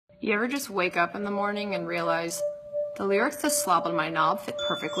You ever just wake up in the morning and realize the lyrics to Slob on my knob fit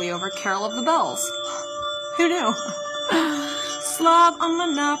perfectly over Carroll of the Bells? Who knew? Slob on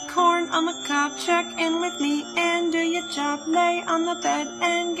the knob, corn on the cob, check in with me and do your job. Lay on the bed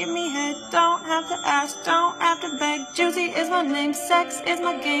and give me head, don't have to ask, don't have to beg. Juicy is my name, sex is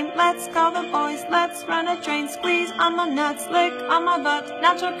my game, let's call the boys, let's run a train. Squeeze on my nuts, lick on my butt,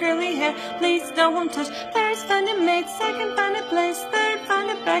 natural curly hair, please no one touch. First find a mate, second find a place, third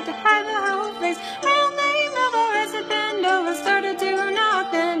find a bag to hide the whole face. Real name of a resident over, started to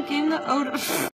knock, then came the odor.